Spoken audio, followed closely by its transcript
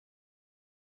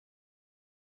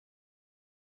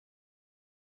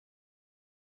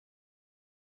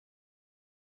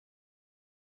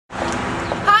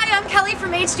Kelly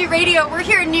from HD Radio. We're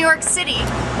here in New York City.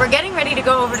 We're getting ready to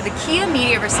go over to the KIA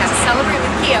Media Reception to celebrate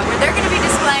with KIA, where they're going to be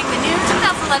displaying the new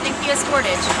 2011 KIA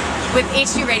Sportage with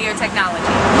HD Radio technology.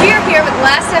 We are here with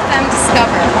Last FM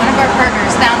Discover, one of our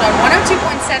partners, found on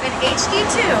 102.7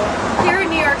 HD2 here in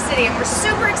New York City, and we're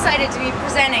super excited to be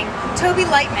presenting Toby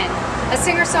Lightman, a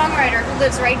singer-songwriter who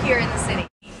lives right here in the city.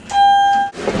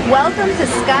 Welcome to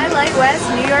Skylight West,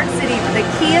 New York City for the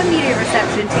KIA Media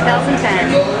Reception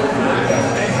 2010.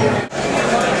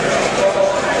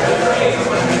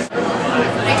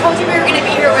 I told you we were going to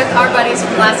be here with our buddies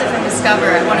from Last FM Discover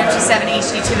at 102.7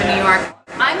 HD2 in New York.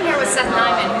 I'm here with Seth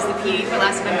Nyman, who's the PD for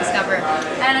Last FM Discover.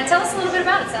 And tell us a little bit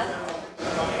about it, Seth.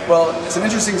 Well, it's an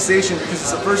interesting station because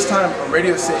it's the first time a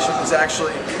radio station is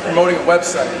actually promoting a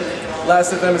website.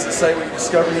 Last FM is a site where you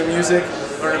discover new music,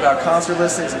 learn about concert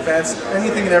listings, events,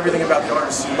 anything and everything about the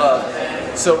artists you love.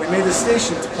 So we made this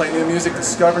station to play new music,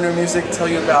 discover new music, tell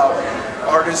you about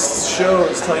artists'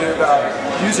 shows, tell you about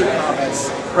user comments,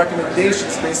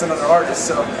 recommendations based on other artists.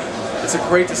 So it's a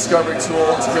great discovery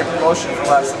tool. It's a great promotion for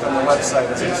Last FM, the website.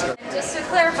 Just to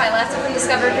clarify, Last FM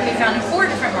Discover can be found in 4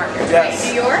 different markets, yes. Right?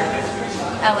 New York,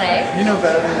 LA, you know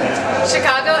better than me,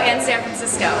 Chicago, and San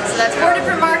Francisco. So that's 4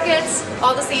 different markets,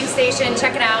 all the same station.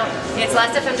 Check it out. It's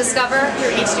Last FM Discover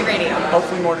through HD Radio.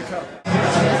 Hopefully more to come.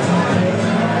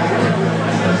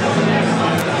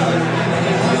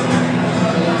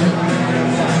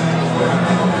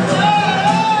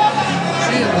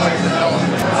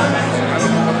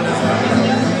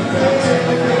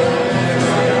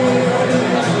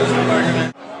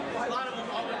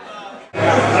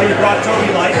 You brought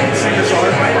Toby Lightman,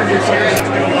 singer-songwriter, here to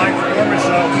do a live performance,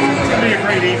 so it's going to be a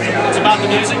great evening. It's about the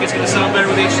music. It's going to sound better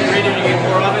with HD Radio. You get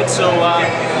more of it. So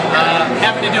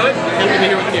happy to do it. Happy to be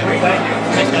here with you. Thank you.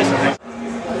 Thanks, guys.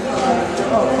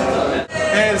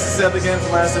 Hey, this is Seth again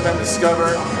from Last FM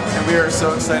Discover, and we are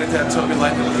so excited to have Toby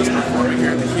Lightman with us performing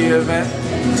here at the KIA event.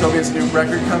 Toby has a new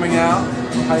record coming out.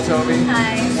 Hi, Toby.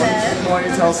 Hi, Seth. Why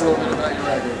don't you tell us a little bit about your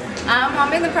record?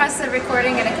 I'm in the process of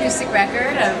recording an acoustic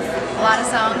record of a lot of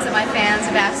songs that my fans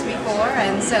have asked me for,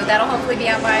 and so that'll hopefully be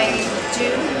out by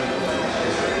June.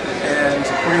 And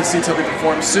we're going to see Toby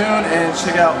perform soon, and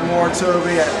check out more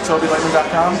Toby at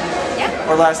tobylightman.com. Yeah.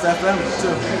 Or Last FM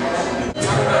too.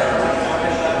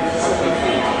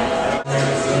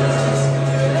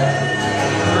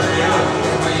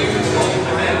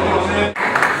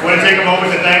 I want to take a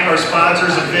moment to thank our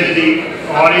sponsors, Affinity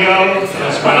Audio,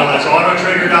 as well as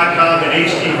Autotrigger.com and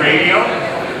HD Radio.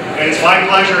 And it's my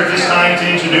pleasure at this time to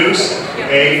introduce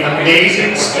an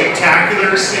amazing,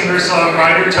 spectacular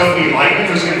singer-songwriter, Toby Lightman,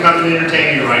 who's going to come and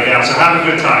entertain you right now. So have a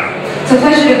good time. It's a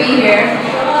pleasure to be here.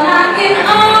 Like an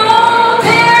old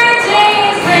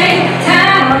paradise ring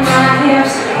down my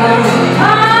hips, I'm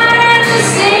hard to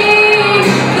see.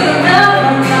 For the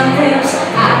love on my lips,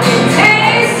 I can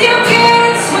taste you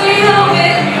getting sweeter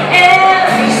with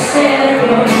every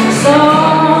syllable. So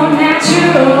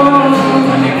natural to love.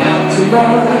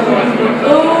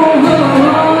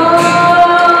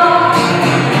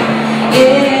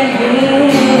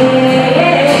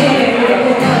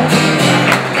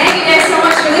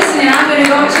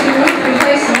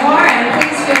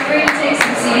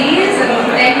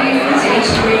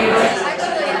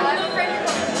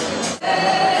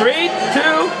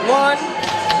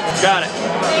 Got it.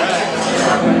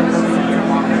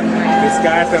 The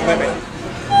sky's the limit.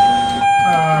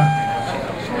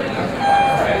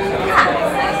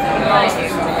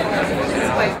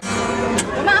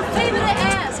 My favor to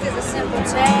ask is a simple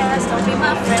task. Don't be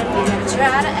my friend, we're gonna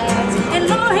try to act. And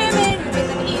lure him in with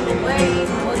an evil way.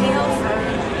 Will he hold firm?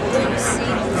 Will you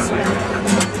see this way?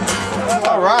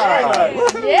 All right.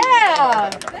 Yeah.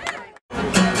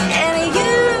 And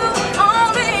you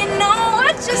already know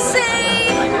what you see.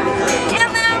 And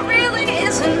that really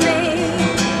isn't me.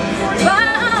 But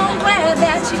I'm glad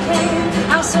that you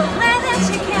came. I'm so glad that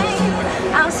you came.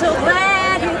 I'm so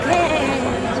glad you came.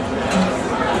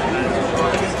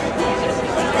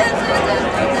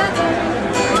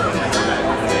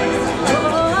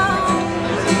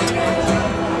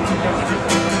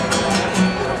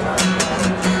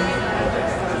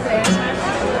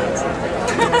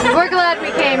 We're glad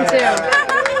we came too.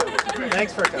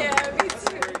 Thanks for coming.